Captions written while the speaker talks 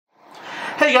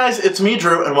Hey guys, it's me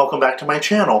Drew and welcome back to my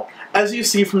channel. As you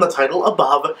see from the title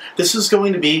above, this is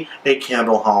going to be a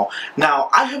candle haul. Now,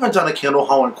 I haven't done a candle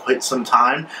haul in quite some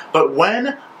time, but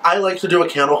when I like to do a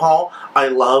candle haul, I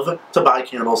love to buy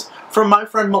candles from my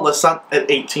friend Melissa at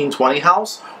 1820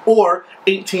 House or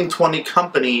 1820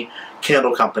 Company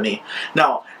Candle Company.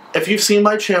 Now, if you've seen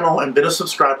my channel and been a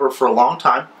subscriber for a long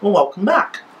time, well, welcome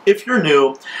back. If you're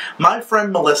new, my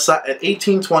friend Melissa at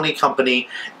 1820 Company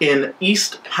in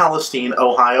East Palestine,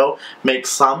 Ohio,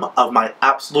 makes some of my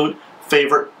absolute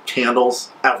favorite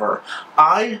candles ever.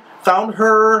 I found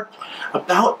her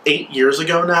about 8 years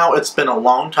ago now, it's been a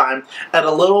long time, at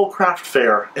a little craft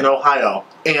fair in Ohio,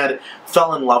 and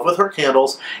fell in love with her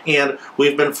candles, and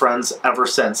we've been friends ever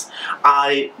since.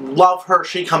 I love her.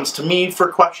 She comes to me for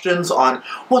questions on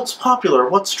what's popular,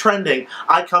 what's trending.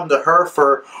 I come to her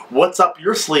for what's up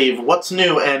your sleeve, what's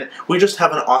new, and we just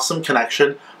have an awesome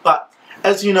connection. But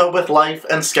as you know, with life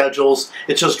and schedules,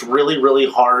 it's just really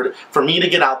hard for me to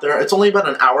get out there. It's only about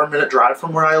an hour-minute drive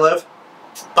from where I live,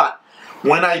 but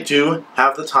when I do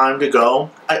have the time to go,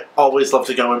 I always love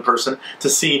to go in person to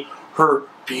see her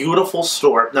beautiful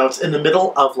store. Now, it's in the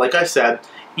middle of, like I said,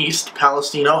 East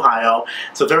Palestine, Ohio.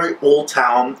 It's a very old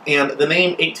town, and the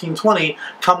name 1820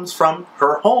 comes from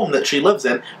her home that she lives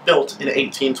in, built in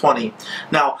 1820.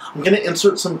 Now, I'm going to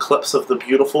insert some clips of the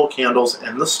beautiful candles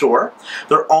in the store.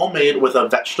 They're all made with a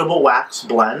vegetable wax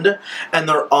blend, and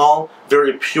they're all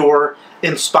very pure,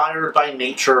 inspired by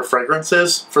nature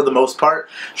fragrances for the most part.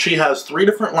 She has 3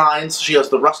 different lines. She has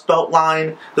the Rust Belt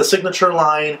line, the Signature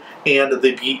line, and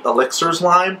the Beat Elixirs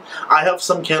line. I have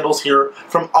some candles here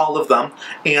from all of them,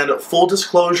 and full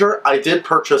disclosure, I did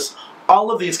purchase all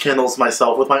of these candles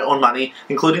myself with my own money,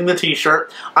 including the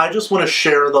t-shirt. I just want to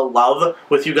share the love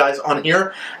with you guys on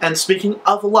here. And speaking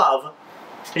of love,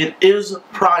 it is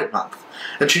Pride Month,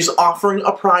 and she's offering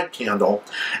a Pride candle,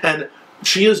 and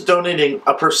she is donating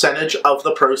a percentage of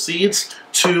the proceeds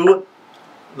to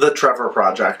the Trevor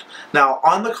Project. Now,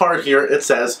 on the card here, it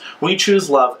says, "We choose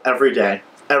love every day,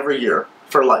 every year,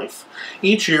 for life.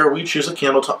 Each year, we choose a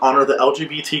candle to honor the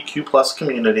LGBTQ+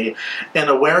 community and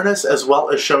awareness, as well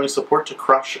as showing support to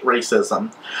crush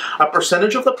racism. A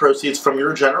percentage of the proceeds from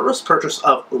your generous purchase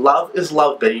of Love is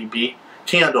Love Baby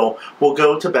candle will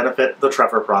go to benefit the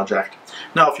Trevor Project."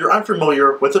 Now, if you're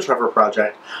unfamiliar with the Trevor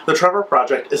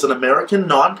Project is an American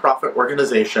non-profit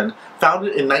organization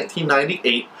founded in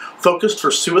 1998 focused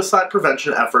for suicide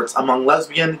prevention efforts among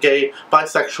lesbian, gay,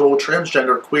 bisexual,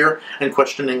 transgender, queer, and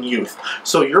questioning youth.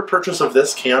 So your purchase of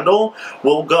this candle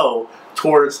will go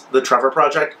towards the Trevor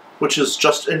Project, which is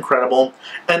just incredible.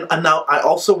 And now I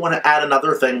also want to add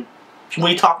another thing.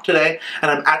 We talked today,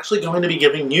 and I'm actually going to be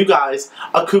giving you guys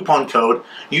a coupon code.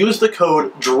 Use the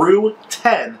code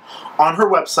DREW10 on her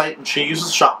website, and she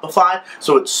uses Shopify,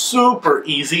 so it's super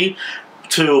easy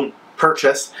to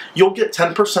purchase. You'll get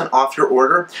 10% off your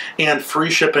order and free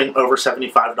shipping over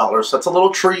 $75. So that's a little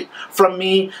treat from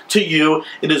me to you.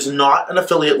 It is not an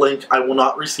affiliate link. I will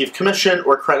not receive commission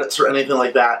or credits or anything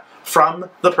like that from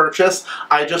the purchase.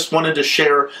 I just wanted to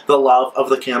share the love of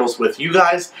the candles with you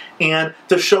guys and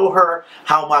to show her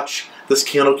how much this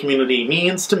candle community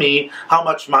means to me, how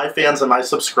much my fans and my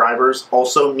subscribers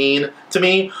also mean to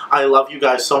me. I love you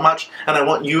guys so much, and I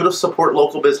want you to support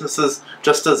local businesses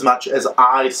just as much as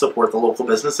I support the local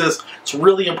businesses. It's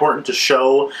really important to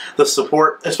show the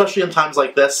support, especially in times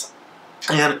like this,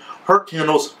 and her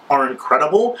candles are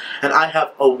incredible, and I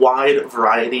have a wide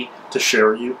variety to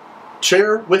share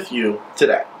with you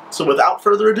today. So without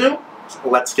further ado,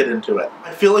 let's get into it.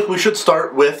 I feel like we should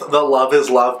start with the Love is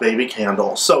Love Baby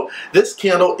candle. So this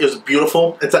candle is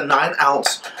beautiful. It's a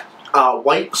 9-ounce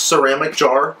white ceramic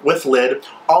jar with lid.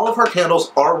 All of her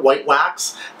candles are white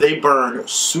wax. They burn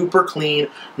super clean,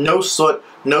 no soot,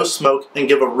 no smoke, and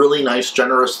give a really nice,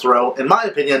 generous throw. In my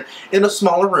opinion, in a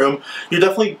smaller room, you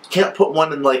definitely can't put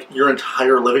one in like your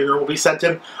entire living room will be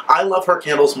scented. I love her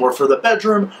candles more for the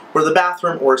bedroom, or the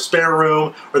bathroom, or a spare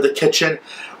room, or the kitchen.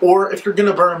 Or if you're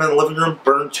gonna burn them in the living room,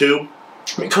 burn 2.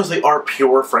 Because they are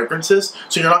pure fragrances,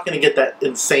 so you're not going to get that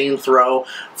insane throw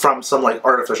from some like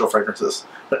artificial fragrances.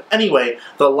 But anyway,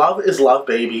 the Love is Love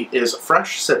Baby is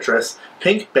fresh citrus,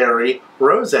 pink berry,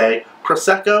 rosé,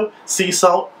 prosecco, sea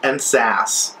salt, and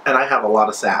sass. And I have a lot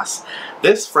of sass.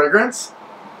 This fragrance,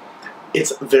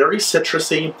 it's very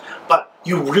citrusy, but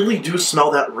you really do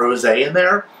smell that rosé in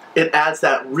there. It adds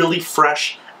that really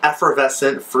fresh,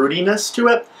 effervescent fruitiness to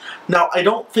it. Now, I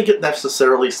don't think it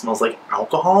necessarily smells like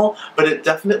alcohol, but it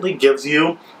definitely gives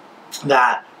you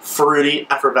that fruity,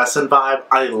 effervescent vibe.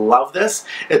 I love this.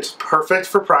 It's perfect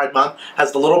for Pride Month.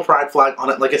 Has the little pride flag on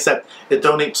it. Like I said, it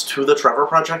donates to the Trevor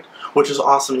Project, which is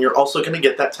awesome. You're also going to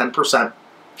get that 10%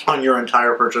 on your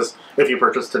entire purchase if you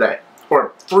purchase today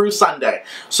or through Sunday.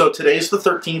 So today's the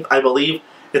 13th. I believe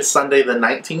it's Sunday the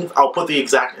 19th. I'll put the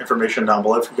exact information down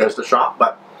below for you guys to shop.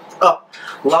 But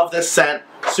love this scent.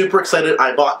 Super excited.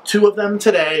 I bought 2 of them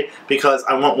today because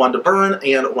I want one to burn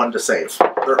and one to save.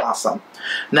 They're awesome.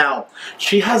 Now,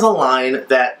 she has a line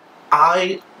that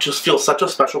I just feel such a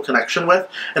special connection with,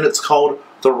 and it's called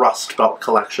the Rust Belt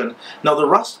Collection. Now, the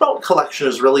Rust Belt Collection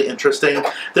is really interesting.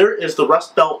 There is the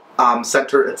Rust Belt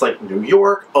Center. It's like New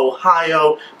York,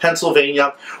 Ohio,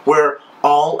 Pennsylvania, where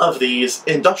all of these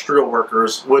industrial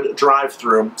workers would drive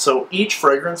through. So each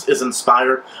fragrance is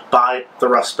inspired by the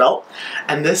Rust Belt.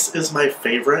 And this is my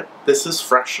favorite. This is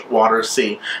Freshwater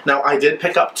Sea. Now, I did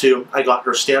pick up 2. I got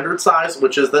her standard size,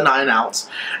 which is the 9 ounce,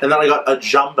 and then I got a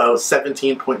jumbo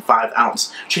 17.5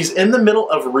 ounce. She's in the middle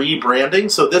of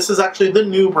rebranding, so this is actually the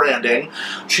new branding.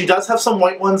 She does have some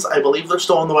white ones. I believe they're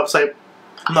still on the website.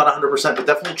 I'm not 100%, but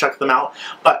definitely check them out.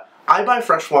 But I buy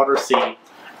Freshwater Sea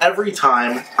every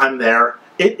time I'm there.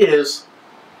 It is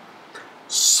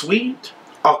sweet,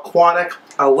 aquatic,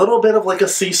 a little bit of like a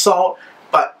sea salt,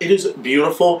 but it is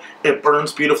beautiful. It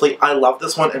burns beautifully. I love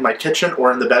this one in my kitchen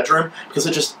or in the bedroom because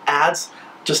it just adds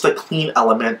just a clean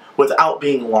element without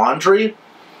being laundry.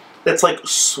 It's like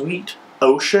sweet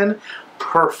ocean.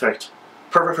 Perfect.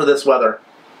 Perfect for this weather.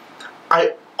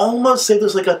 I almost say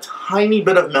there's like a tiny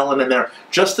bit of melon in there.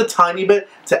 Just a tiny bit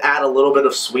to add a little bit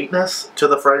of sweetness to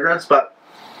the fragrance, but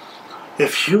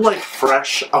if you like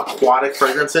fresh, aquatic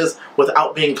fragrances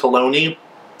without being cologne-y,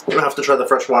 you have to try the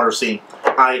Freshwater Sea.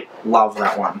 I love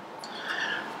that one.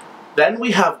 Then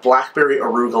we have Blackberry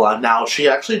Arugula. Now, she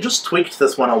actually just tweaked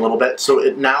this one a little bit, so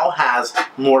it now has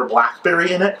more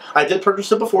blackberry in it. I did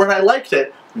purchase it before and I liked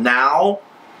it. Now,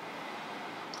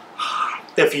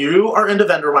 if you are into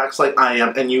vendor wax like I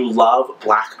am and you love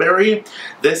blackberry,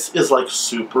 this is like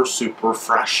super, super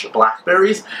fresh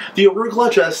blackberries. The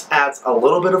arugula just adds a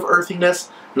little bit of earthiness,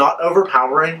 not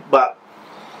overpowering, but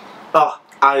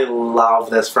I love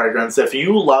this fragrance. If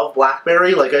you love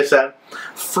blackberry, like I said,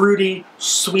 fruity,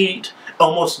 sweet,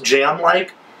 almost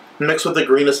jam-like, mixed with the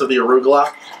greenness of the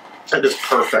arugula, it is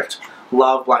perfect.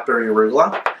 Love Blackberry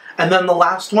Arugula. And then the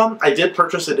last one, I did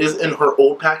purchase, it is in her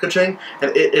old packaging,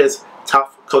 and it is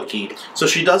Tough Cookie. So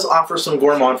she does offer some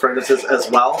gourmand fragrances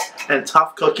as well, and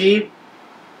Tough Cookie,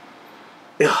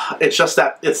 it's just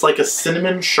that, it's like a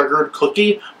cinnamon sugared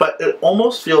cookie, but it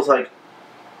almost feels like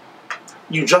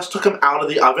you just took them out of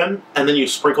the oven and then you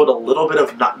sprinkled a little bit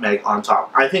of nutmeg on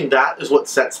top. I think that is what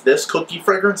sets this cookie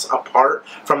fragrance apart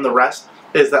from the rest,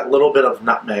 is that little bit of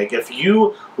nutmeg. If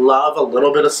you love a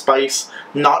little bit of spice,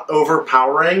 not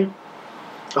overpowering,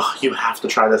 you have to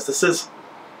try this. This is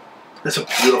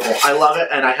beautiful. I love it,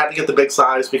 and I had to get the big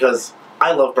size because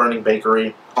I love burning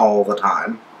bakery all the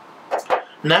time.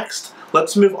 Next,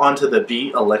 let's move on to the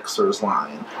Bee Elixirs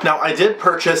line. Now, I did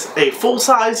purchase a full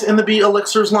size in the Bee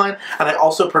Elixirs line, and I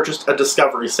also purchased a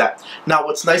Discovery set. Now,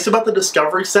 what's nice about the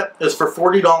Discovery set is for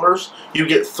 $40, you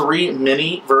get 3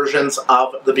 mini versions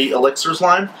of the Bee Elixirs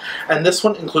line, and this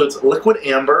one includes Liquid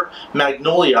Amber,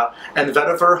 Magnolia, and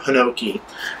Vetiver Hinoki.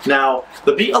 Now,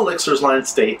 the Bee Elixirs line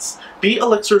states, Bee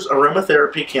Elixirs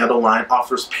Aromatherapy Candle line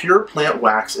offers pure plant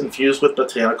wax infused with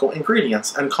botanical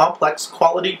ingredients and complex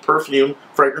quality perfume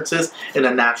fragrances in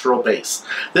a natural base.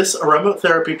 This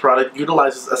aromatherapy product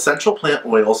utilizes essential plant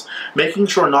oils, making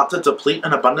sure not to deplete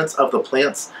an abundance of the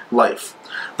plant's life,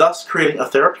 thus creating a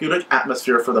therapeutic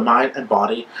atmosphere for the mind and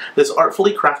body. This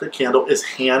artfully crafted candle is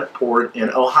hand-poured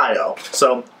in Ohio.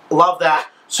 So, love that.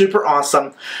 Super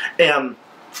awesome. And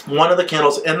one of the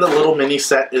candles in the little mini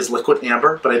set is Liquid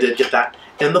Amber, but I did get that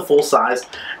in the full size.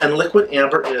 And Liquid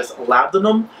Amber is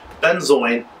labdanum,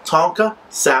 benzoin, tonka,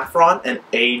 saffron, and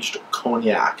aged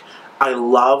cognac. I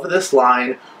love this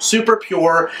line. Super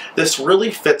pure. This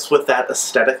really fits with that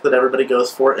aesthetic that everybody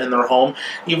goes for in their home.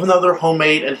 Even though they're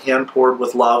homemade and hand-poured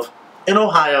with love in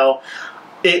Ohio,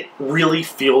 it really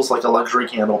feels like a luxury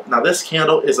candle. Now, this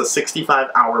candle is a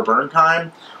 65-hour burn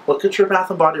time. Look at your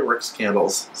Bath & Body Works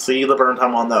candles. See the burn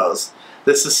time on those.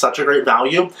 This is such a great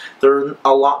value. They're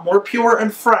a lot more pure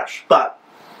and fresh, but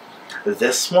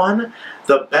this one,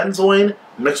 the benzoin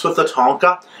mixed with the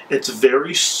tonka, it's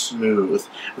very smooth,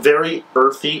 very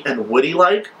earthy and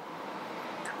woody-like.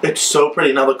 It's so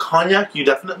pretty. Now, the cognac, you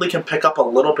definitely can pick up a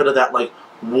little bit of that like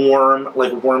warm,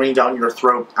 like warming down your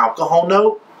throat alcohol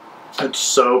note. It's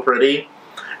so pretty.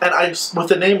 And with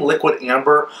the name Liquid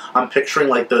Amber, I'm picturing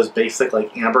like those basic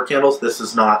like amber candles. This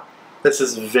is not. This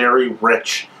is very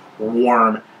rich,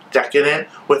 warm, decadent,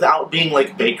 without being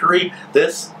like bakery.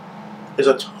 This is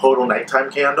a total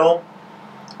nighttime candle.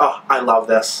 Oh, I love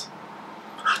this.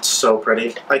 It's so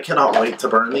pretty. I cannot wait to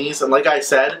burn these. And like I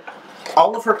said,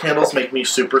 All of her candles make me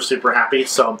super, super happy,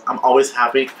 so I'm always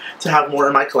happy to have more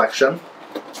in my collection.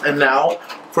 And now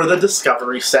for the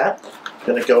Discovery set, I'm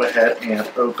going to go ahead and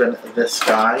open this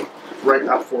guy right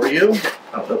up for you.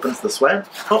 Oh, it opens this way.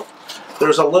 Oh,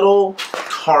 there's a little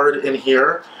card in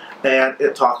here, and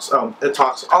it talks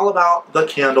all about the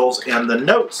candles and the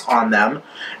notes on them.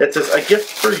 It says, "A gift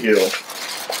for you.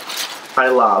 I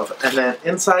love." And then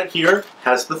inside here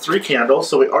has the 3 candles.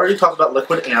 So we already talked about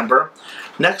liquid amber.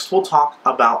 Next we'll talk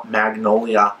about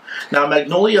magnolia. Now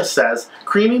magnolia says,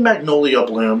 "Creamy magnolia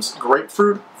blooms,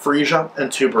 grapefruit, freesia,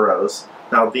 and tuberose."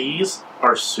 Now these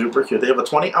are super cute. They have a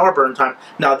 20-hour burn time.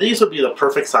 Now these would be the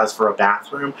perfect size for a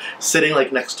bathroom, sitting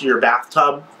like next to your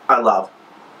bathtub. I love.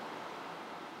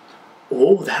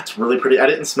 Oh, that's really pretty. I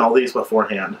didn't smell these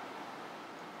beforehand.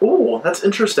 Oh, that's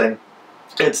interesting.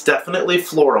 It's definitely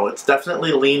floral. It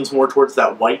definitely leans more towards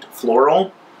that white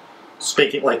floral,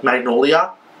 speaking like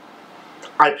magnolia.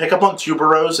 I pick up on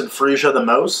tuberose and freesia the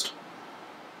most.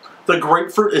 The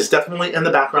grapefruit is definitely in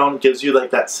the background, gives you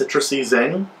like that citrusy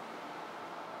zing.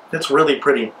 It's really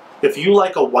pretty. If you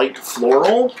like a white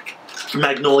floral,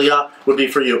 magnolia would be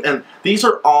for you. And these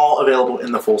are all available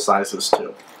in the full sizes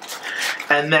too.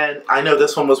 And then, I know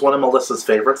this one was one of Melissa's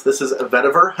favorites. This is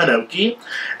vetiver hinoki.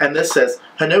 And this says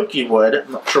hinoki wood,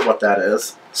 I'm not sure what that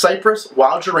is, cypress,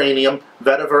 wild geranium,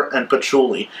 vetiver, and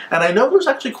patchouli. And I know there's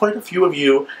actually quite a few of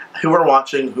you who are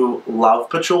watching who love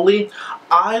patchouli.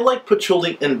 I like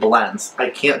patchouli in blends. I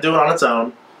can't do it on its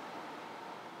own.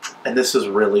 And this is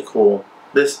really cool.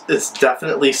 This is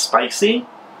definitely spicy.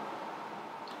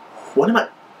 What am I...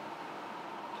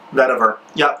 Vetiver.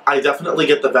 Yep, I definitely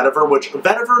get the vetiver, which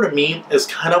vetiver to me is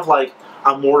kind of like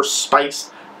a more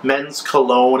spiced men's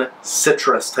cologne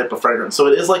citrus type of fragrance. So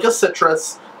it is like a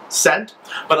citrus scent,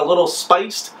 but a little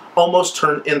spiced, almost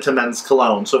turned into men's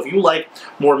cologne. So if you like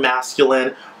more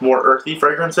masculine, more earthy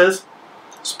fragrances,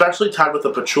 especially tied with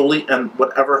the patchouli and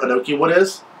whatever hinoki wood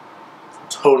is,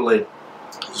 totally,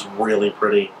 it's really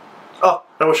pretty. Oh,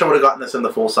 I wish I would have gotten this in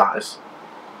the full size.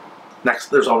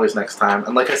 There's always next time.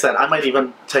 And like I said, I might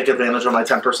even take advantage of my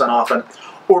 10% off and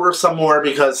order some more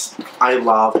because I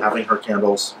love having her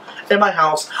candles in my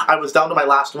house. I was down to my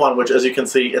last one, which as you can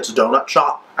see, it's Donut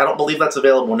Shop. I don't believe that's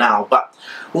available now, but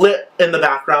lit in the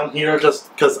background here just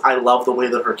because I love the way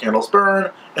that her candles burn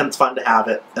and it's fun to have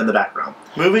it in the background.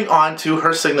 Moving on to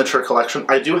her signature collection,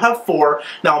 I do have 4.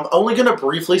 Now I'm only going to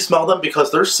briefly smell them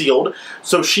because they're sealed.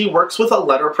 So she works with a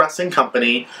letter pressing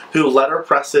company who letter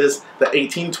presses the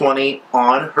 1820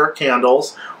 on her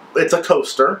candles. It's a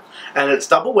coaster, and it's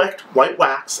double wicked, white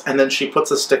wax, and then she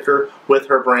puts a sticker with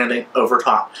her branding over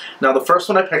top. Now the first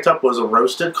one I picked up was a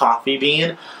roasted coffee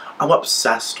bean. I'm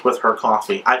obsessed with her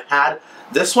coffee. I've had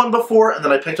this one before, and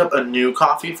then I picked up a new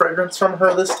coffee fragrance from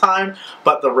her this time,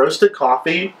 but the roasted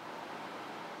coffee,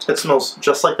 it smells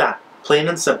just like that. Plain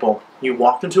and simple. You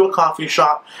walk into a coffee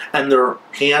shop and they're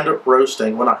hand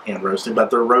roasting, well not hand roasting,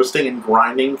 but they're roasting and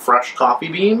grinding fresh coffee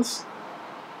beans.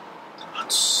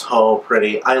 It's so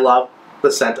pretty. I love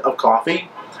the scent of coffee.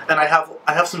 And I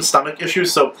have some stomach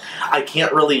issues, so I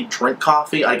can't really drink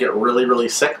coffee. I get really, really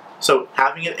sick. So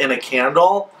having it in a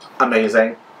candle,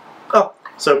 amazing. Oh,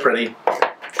 so pretty.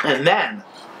 And then,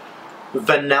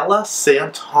 Vanilla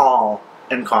Santal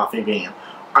and Coffee Bean.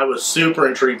 I was super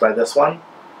intrigued by this one.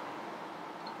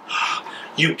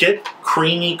 You get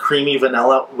creamy, creamy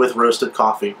vanilla with roasted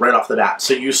coffee right off the bat.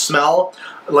 So you smell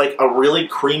like a really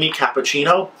creamy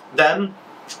cappuccino. Then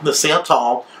the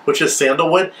Santal, which is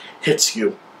sandalwood, hits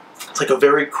you. It's like a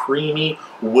very creamy,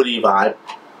 woody vibe.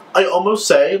 I almost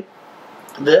say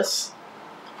this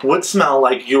would smell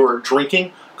like you were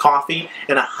drinking coffee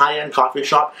in a high-end coffee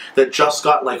shop that just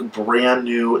got like brand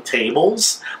new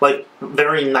tables, like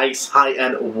very nice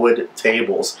high-end wood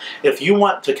tables. If you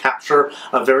want to capture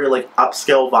a very like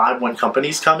upscale vibe when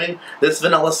company's coming, this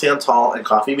Vanilla Santal and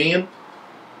Coffee Bean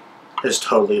is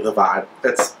totally the vibe.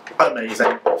 It's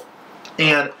amazing.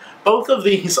 And both of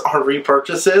these are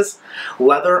repurchases,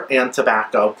 leather and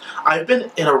tobacco. I've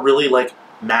been in a really like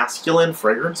masculine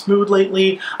fragrance mood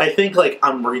lately. I think like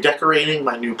I'm redecorating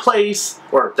my new place,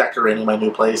 or decorating my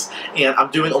new place, and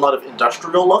I'm doing a lot of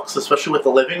industrial looks, especially with the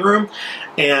living room,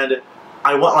 and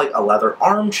I want like a leather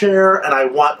armchair, and I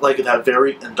want like that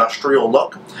very industrial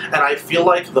look, and I feel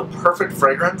like the perfect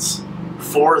fragrance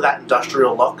for that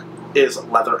industrial look is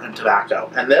leather and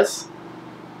tobacco. And this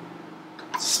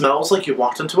smells like you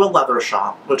walked into a leather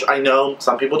shop, which I know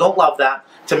some people don't love that.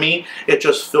 To me, it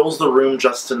just fills the room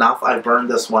just enough. I've burned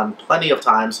this one plenty of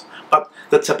times, but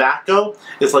the tobacco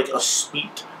is like a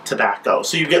sweet tobacco.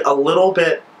 So you get a little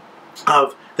bit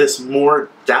of this more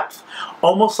depth,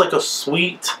 almost like a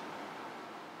sweet,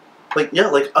 like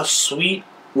a sweet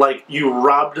like you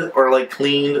rubbed or like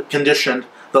cleaned, conditioned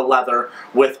the leather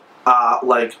with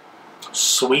like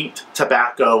sweet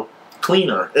tobacco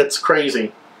cleaner. It's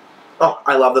crazy. Oh,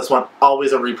 I love this one.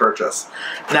 Always a repurchase.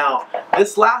 Now,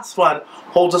 this last one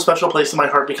holds a special place in my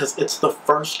heart because it's the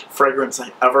first fragrance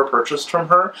I ever purchased from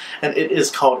her, and it is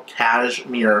called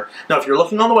Cashmere. Now, if you're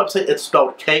looking on the website, it's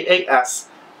spelled K-A-S-H-M-I-R.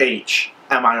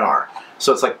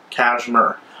 So it's like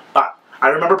cashmere. But I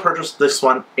remember purchasing this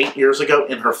one 8 years ago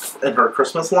in her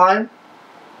Christmas line.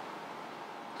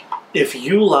 If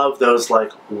you love those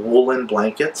like woolen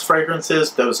blankets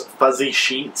fragrances, those fuzzy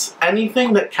sheets,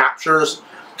 anything that captures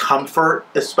comfort,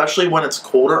 especially when it's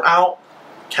colder out,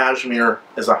 Cashmere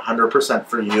is 100%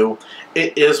 for you.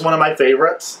 It is one of my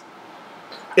favorites.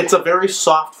 It's a very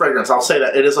soft fragrance. I'll say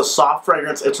that. It is a soft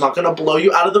fragrance. It's not going to blow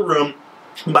you out of the room,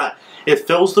 but it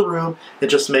fills the room. It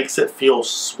just makes it feel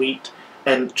sweet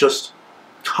and just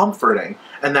comforting.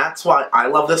 And that's why I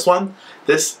love this one.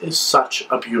 This is such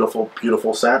a beautiful,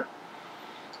 beautiful scent.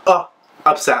 Oh,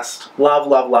 obsessed. Love,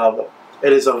 love, love.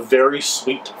 It is a very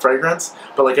sweet fragrance,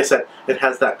 but like I said, it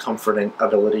has that comforting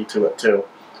ability to it too.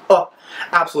 Oh,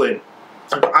 absolutely.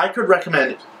 I could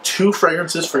recommend 2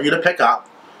 fragrances for you to pick up.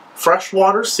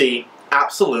 Freshwater Sea,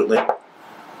 absolutely.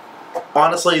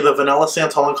 Honestly, the Vanilla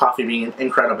Santal and Coffee Bean,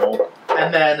 incredible.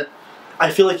 And then I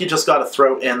feel like you just got to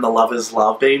throw in the Love is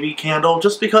Love Baby candle,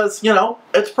 just because, you know,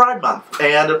 it's Pride Month,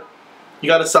 and you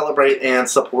got to celebrate and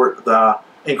support the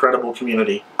incredible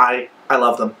community. I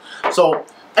love them. So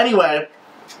anyway,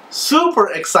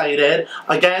 super excited.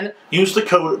 Again, use the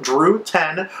code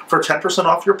DREW10 for 10%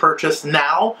 off your purchase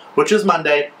now, which is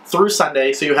Monday through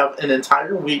Sunday, so you have an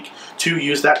entire week to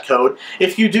use that code.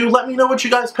 If you do, let me know what you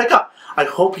guys pick up. I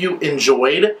hope you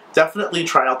enjoyed. Definitely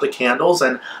try out the candles,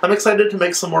 and I'm excited to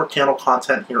make some more candle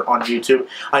content here on YouTube.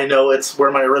 I know it's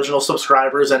where my original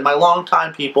subscribers and my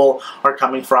longtime people are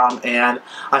coming from, and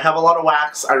I have a lot of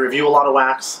wax. I review a lot of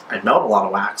wax. I melt a lot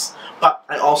of wax, but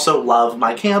I also love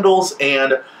my candles,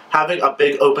 and having a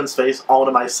big open space all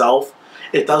to myself,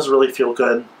 it does really feel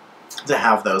good to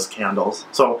have those candles.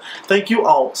 So thank you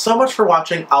all so much for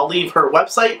watching. I'll leave her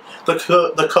website, the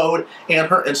code, and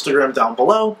her Instagram down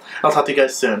below. I'll talk to you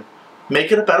guys soon.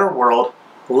 Make it a better world.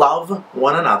 Love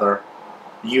one another.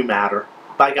 You matter.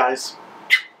 Bye, guys.